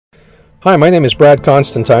Hi, my name is Brad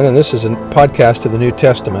Constantine, and this is a podcast of the New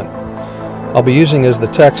Testament. I'll be using as the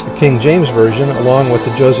text the King James Version along with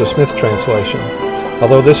the Joseph Smith translation.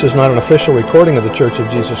 Although this is not an official recording of the Church of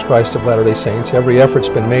Jesus Christ of Latter-day Saints, every effort's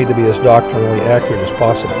been made to be as doctrinally accurate as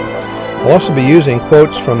possible. I'll also be using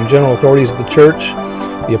quotes from general authorities of the Church,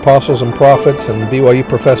 the apostles and prophets, and BYU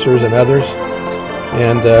professors and others,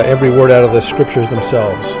 and every word out of the Scriptures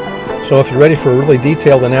themselves. So if you're ready for a really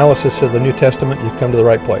detailed analysis of the New Testament, you've come to the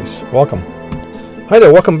right place. Welcome. Hi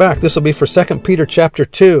there, welcome back. This will be for 2 Peter chapter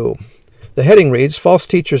 2. The heading reads, False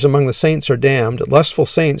teachers among the saints are damned. Lustful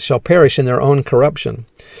saints shall perish in their own corruption.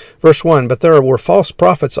 Verse 1, But there were false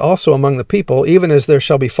prophets also among the people, even as there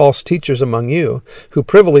shall be false teachers among you, who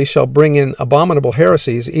privily shall bring in abominable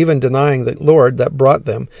heresies, even denying the Lord that brought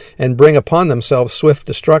them, and bring upon themselves swift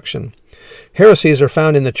destruction. Heresies are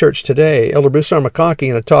found in the church today. Elder Bruce R. McConkie,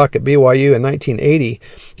 in a talk at BYU in 1980,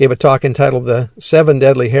 gave a talk entitled The 7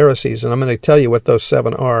 Deadly Heresies, and I'm going to tell you what those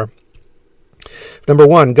 7 are. Number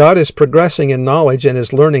 1, God is progressing in knowledge and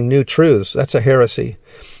is learning new truths. That's a heresy.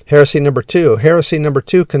 Heresy number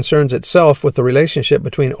 2 concerns itself with the relationship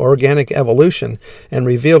between organic evolution and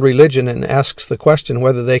revealed religion and asks the question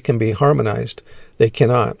whether they can be harmonized. They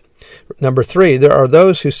cannot. Number 3, there are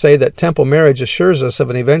those who say that temple marriage assures us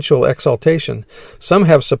of an eventual exaltation. Some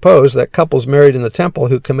have supposed that couples married in the temple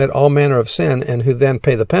who commit all manner of sin and who then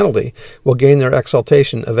pay the penalty will gain their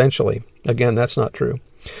exaltation eventually. Again, that's not true.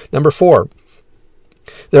 Number 4,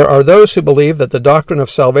 there are those who believe that the doctrine of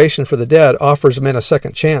salvation for the dead offers men a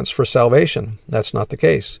second chance for salvation. That's not the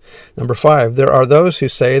case. Number 5, there are those who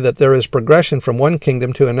say that there is progression from one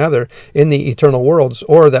kingdom to another in the eternal worlds,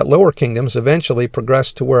 or that lower kingdoms eventually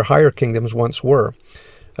progress to where higher kingdoms once were.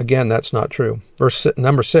 Again, that's not true.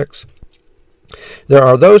 Number 6, there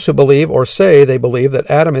are those who believe or say they believe that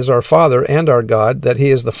Adam is our father and our God, that he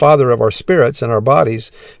is the father of our spirits and our bodies,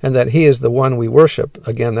 and that he is the one we worship.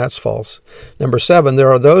 Again, that's false. Number 7, there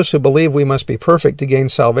are those who believe we must be perfect to gain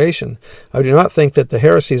salvation. I do not think that the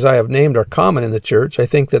heresies I have named are common in the church. I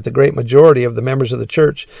think that the great majority of the members of the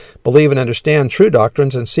church believe and understand true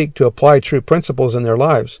doctrines and seek to apply true principles in their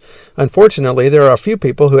lives. Unfortunately, there are a few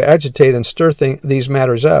people who agitate and stir these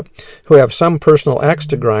matters up, who have some personal axe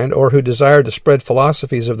to grind, or who desire to spread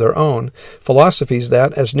philosophies of their own, philosophies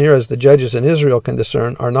that, as near as the judges in Israel can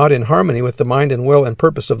discern, are not in harmony with the mind and will and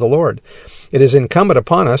purpose of the Lord. It is incumbent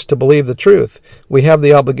upon us to believe the truth. We have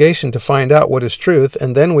the obligation to find out what is truth,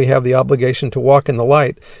 and then we have the obligation to walk in the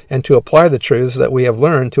light and to apply the truths that we have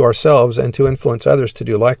learned to ourselves and to influence others to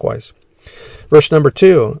do likewise. Verse number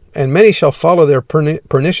 2, And many shall follow their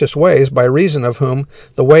pernicious ways, by reason of whom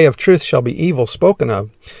the way of truth shall be evil spoken of.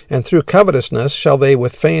 And through covetousness shall they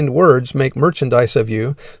with feigned words make merchandise of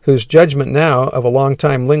you, whose judgment now of a long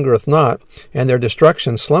time lingereth not, and their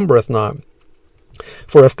destruction slumbereth not.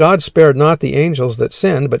 For if God spared not the angels that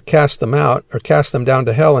sinned, but cast them out, or cast them down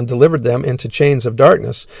to hell, and delivered them into chains of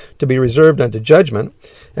darkness, to be reserved unto judgment,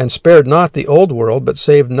 and spared not the old world, but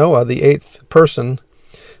saved Noah, the 8th person,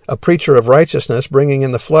 a preacher of righteousness, bringing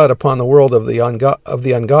in the flood upon the world of the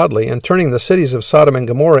ungodly, and turning the cities of Sodom and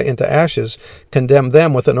Gomorrah into ashes, condemned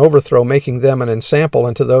them with an overthrow, making them an ensample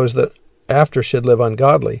unto those that after should live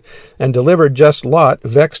ungodly, and delivered just Lot,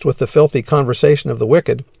 vexed with the filthy conversation of the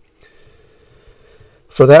wicked.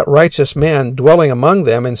 For that righteous man dwelling among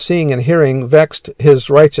them, and seeing and hearing, vexed his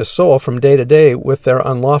righteous soul from day to day with their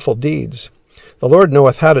unlawful deeds. The Lord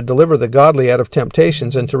knoweth how to deliver the godly out of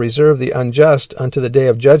temptations, and to reserve the unjust unto the day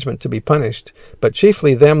of judgment to be punished, but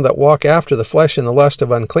chiefly them that walk after the flesh in the lust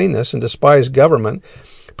of uncleanness, and despise government.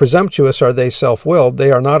 Presumptuous are they, self-willed,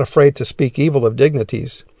 they are not afraid to speak evil of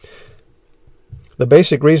dignities. The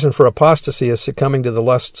basic reason for apostasy is succumbing to the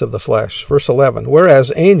lusts of the flesh. Verse 11,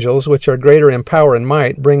 Whereas angels, which are greater in power and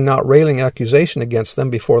might, bring not railing accusation against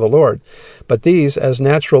them before the Lord. But these, as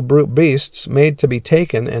natural brute beasts, made to be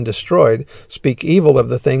taken and destroyed, speak evil of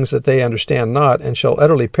the things that they understand not, and shall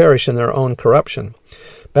utterly perish in their own corruption.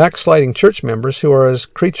 Backsliding church members who are as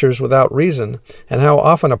creatures without reason, and how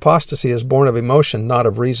often apostasy is born of emotion, not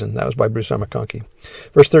of reason. That was by Bruce R. McConkie.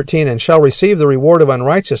 Verse 13, And shall receive the reward of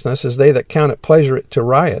unrighteousness as they that count it pleasure to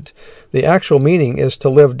riot. The actual meaning is to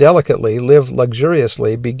live delicately, live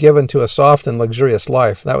luxuriously, be given to a soft and luxurious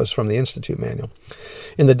life. That was from the Institute Manual.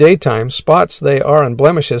 In the daytime, spots they are and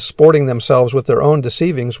blemishes, sporting themselves with their own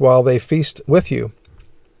deceivings while they feast with you.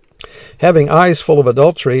 Having eyes full of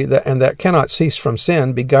adultery, that cannot cease from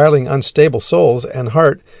sin, beguiling unstable souls and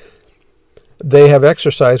heart, they have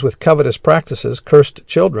exercised with covetous practices cursed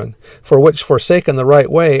children, for which forsaken the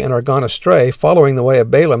right way and are gone astray, following the way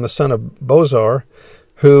of Balaam the son of Bozor,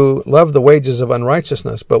 who loved the wages of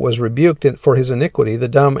unrighteousness, but was rebuked for his iniquity, the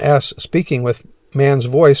dumb ass speaking with man's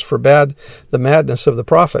voice forbade the madness of the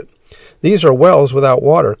prophet. These are wells without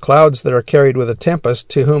water, clouds that are carried with a tempest,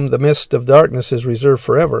 to whom the mist of darkness is reserved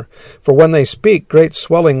forever. For when they speak great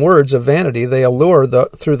swelling words of vanity, they allure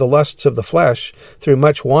through the lusts of the flesh, through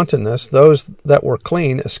much wantonness, those that were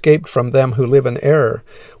clean escaped from them who live in error.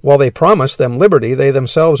 While they promise them liberty, they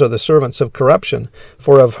themselves are the servants of corruption.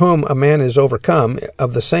 For of whom a man is overcome,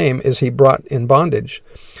 of the same is he brought in bondage.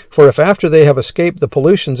 For if after they have escaped the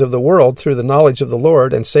pollutions of the world through the knowledge of the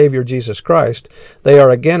Lord and Savior Jesus Christ, they are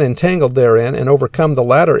again entangled therein and overcome, the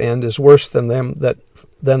latter end is worse than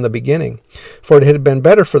the beginning. For it had been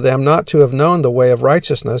better for them not to have known the way of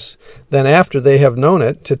righteousness, than after they have known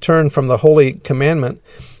it, to turn from the holy commandment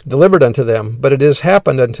delivered unto them. But it is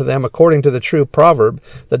happened unto them according to the true proverb,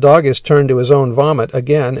 the dog is turned to his own vomit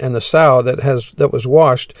again, and the sow that was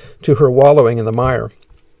washed to her wallowing in the mire.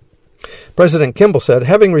 President Kimball said,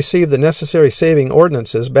 having received the necessary saving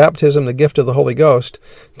ordinances, baptism, the gift of the Holy Ghost,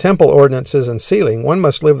 temple ordinances, and sealing, one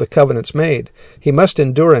must live the covenants made. He must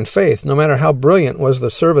endure in faith, no matter how brilliant was the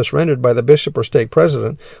service rendered by the bishop or stake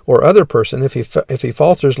president or other person. If he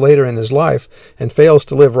falters later in his life and fails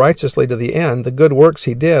to live righteously to the end, the good works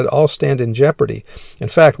he did all stand in jeopardy. In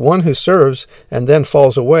fact, one who serves and then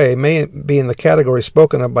falls away may be in the category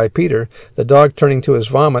spoken of by Peter, the dog turning to his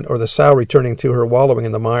vomit or the sow returning to her wallowing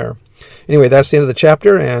in the mire. Anyway, that's the end of the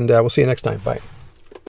chapter, and we'll see you next time. Bye.